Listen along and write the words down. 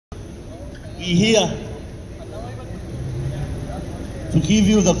We're here to give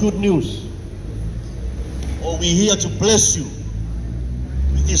you the good news, or we're here to bless you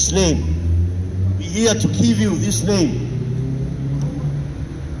with this name. We're here to give you this name.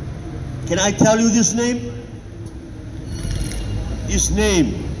 Can I tell you this name? His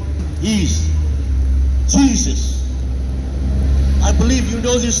name is Jesus. I believe you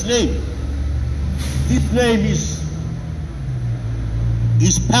know this name. This name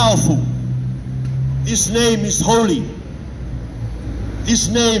is powerful. This name is holy. This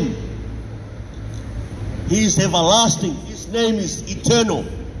name, He is everlasting. This name is eternal.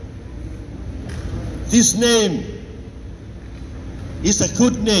 This name is a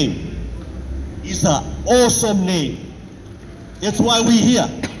good name. It's an awesome name. That's why we're here,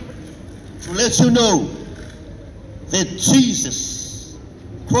 to let you know that Jesus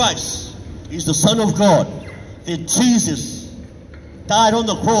Christ is the Son of God, that Jesus died on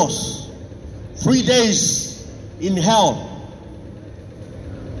the cross, 3 days in hell,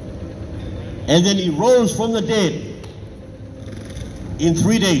 and then He rose from the dead in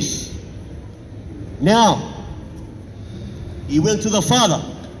 3 days. Now, He went to the Father.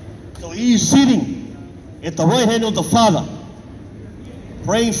 So He is sitting at the right hand of the Father,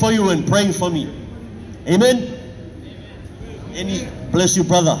 praying for you and praying for me. Amen? And He bless you,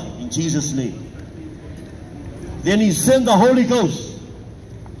 brother, in Jesus' name. Then He sent the Holy Ghost,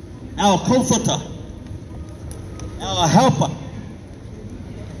 our comforter, our helper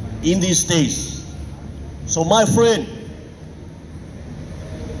in these days. So my friend,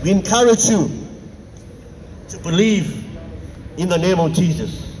 we encourage you to believe in the name of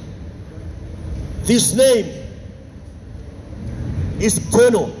Jesus. This name is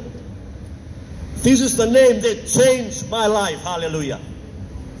eternal. This is the name that changed my life. Hallelujah.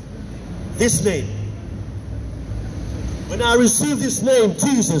 This name. When I received this name,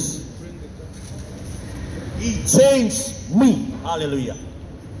 Jesus, He changed me. Hallelujah.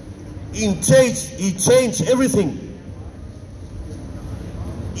 He changed everything.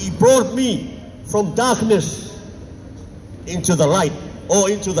 He brought me from darkness into the light, or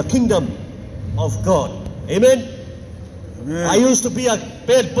into the kingdom of God. Amen? Amen. I used to be a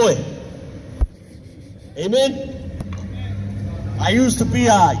bad boy. Amen? I used to be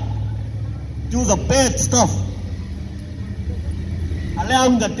do the bad stuff,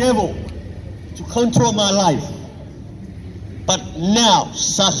 allowing the devil to control my life. But now,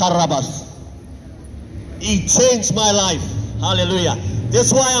 Sakarabas, He changed my life. Hallelujah.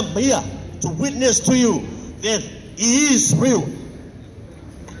 That's why I'm here, to witness to you that He is real.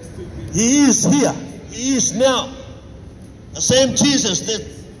 He is here. He is now. The same Jesus that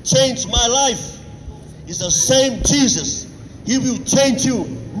changed my life is the same Jesus. He will change you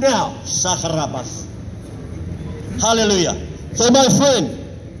now. Sakarabas. Hallelujah. So my friend,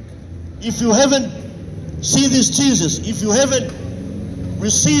 if you haven't seen this Jesus, if you haven't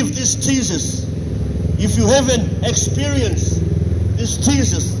received this Jesus, if you haven't experienced this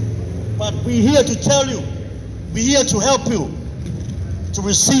Jesus, but we're here to tell you, we're here to help you to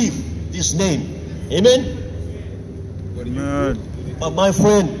receive this name. Amen? Amen. But my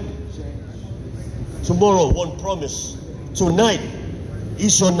friend, tomorrow won't promise. Tonight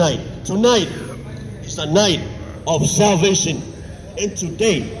is your night. Tonight is the night of salvation. And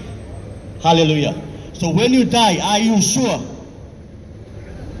today, hallelujah. So when you die, are you sure?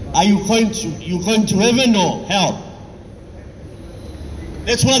 Are you going to heaven or hell?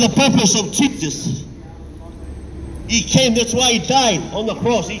 That's why the purpose of Jesus. He came, that's why He died on the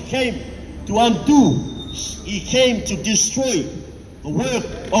cross. He came to undo. He came to destroy the work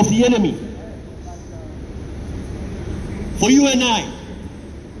of the enemy. For you and I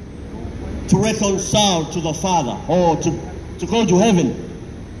to reconcile to the Father, or to go to heaven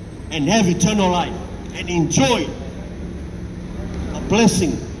and have eternal life and enjoy a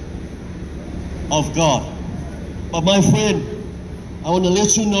blessing of God. But my friend, I want to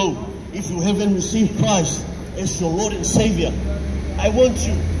let you know, if you haven't received Christ as your Lord and Savior, I want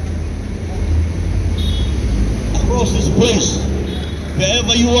you across this place,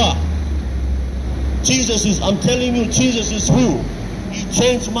 wherever you are. Jesus is, I'm telling you, Jesus is real. He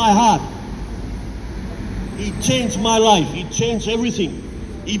changed my heart. He changed my life. He changed everything.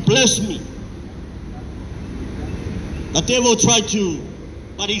 He blessed me. The devil tried to,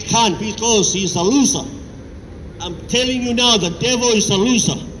 but he can't, because he's a loser. I'm telling you now, the devil is a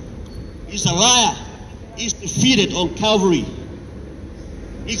loser. He's a liar. He's defeated on Calvary.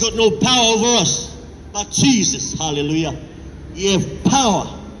 He got no power over us. But Jesus, hallelujah, He has power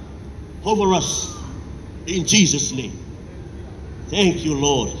over us in Jesus' name. Thank you,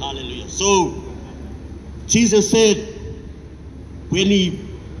 Lord. Hallelujah. So, Jesus said, when He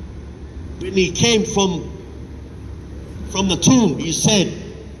when he came from the tomb, he said,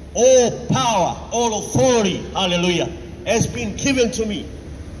 all power, all authority, hallelujah, has been given to me.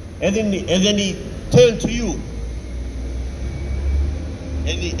 And then he turned to you.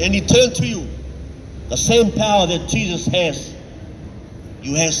 And he turned to you. The same power that Jesus has,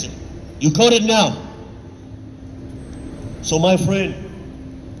 you has it. You got it now. So my friend,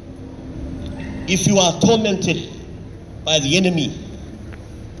 if you are tormented by the enemy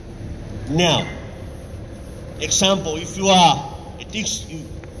now, example, if you are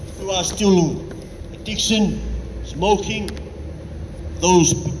still addiction, smoking,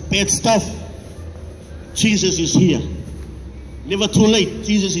 those bad stuff, Jesus is here. Never too late.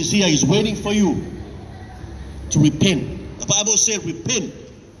 Jesus is here. He's waiting for you to repent. The Bible said repent,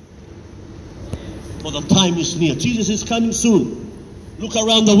 for the time is near. Jesus is coming soon. Look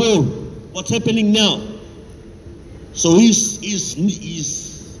around the world. What's happening now? So he's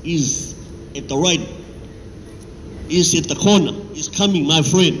at the right. He's at the corner. He's coming, my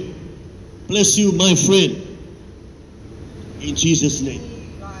friend. Bless you, my friend. In Jesus' name.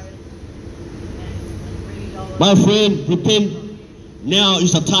 My friend, repent. Now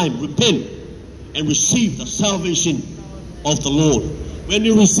is the time. Repent and receive the salvation of the Lord. When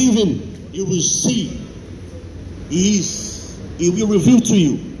you receive him, you will see. He will reveal to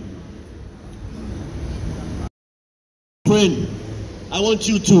you. Friend, I want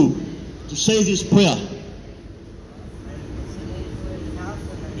you to say this prayer.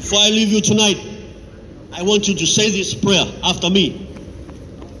 Before I leave you tonight, I want you to say this prayer after me.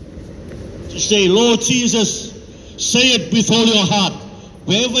 To say, Lord Jesus, say it with all your heart.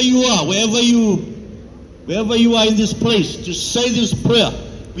 Wherever you are, wherever you are in this place, just say this prayer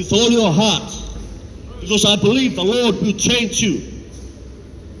with all your heart. Because I believe the Lord will change you.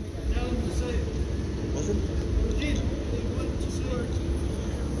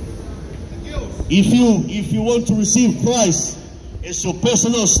 If you want to receive Christ as your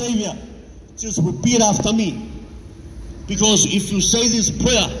personal Savior, just repeat after me. Because if you say this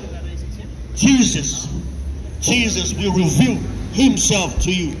prayer, Jesus will reveal himself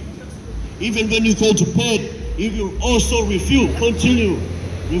to you. Even when you go to bed, he will also continue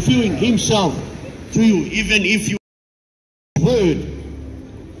revealing himself to you. Even if you word,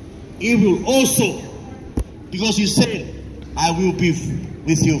 he will also, because he said, I will be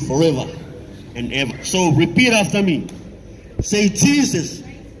with you forever and ever. So repeat after me. Say, Jesus.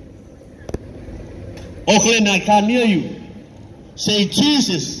 Auckland, I can't hear you. Say,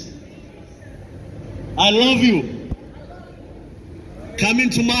 Jesus, I love you. Come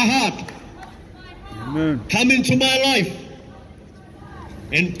into my heart. Amen. Come into my life.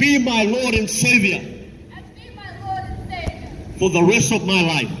 And be my Lord and Savior. For the rest of my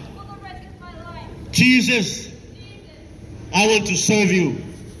life. Jesus, I want to serve you.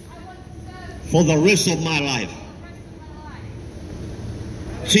 For the rest of my life.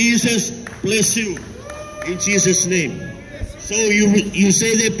 Jesus, bless you. In Jesus' name. So you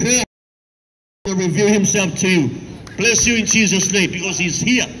say that prayer, to reveal himself to you. Bless you in Jesus' name, because he's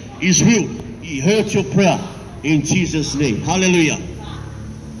here. He's real. He heard your prayer in Jesus' name. Hallelujah.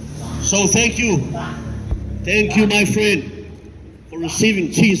 So thank you. Thank you, my friend, for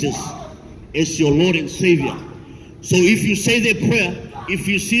receiving Jesus as your Lord and Savior. So if you say that prayer, if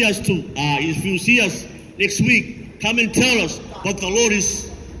you see us next week, come and tell us what the Lord is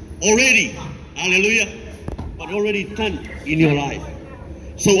already, hallelujah, but already done in your life.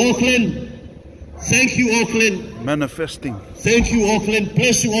 So Auckland, thank you, Auckland. Manifesting. Thank you, Auckland.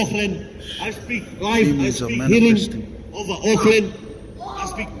 Bless you, Auckland. I speak life. I speak healing over Auckland. I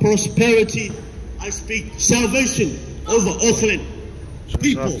speak prosperity. I speak salvation over Auckland.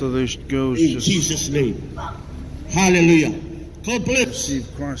 People, after those girls, in Jesus' name. Hallelujah. God bless.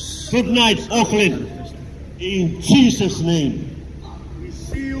 Good night, Auckland. In Jesus' name. We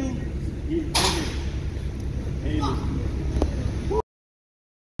see you in heaven. Amen.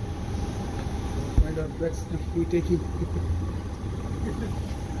 Let's we take it.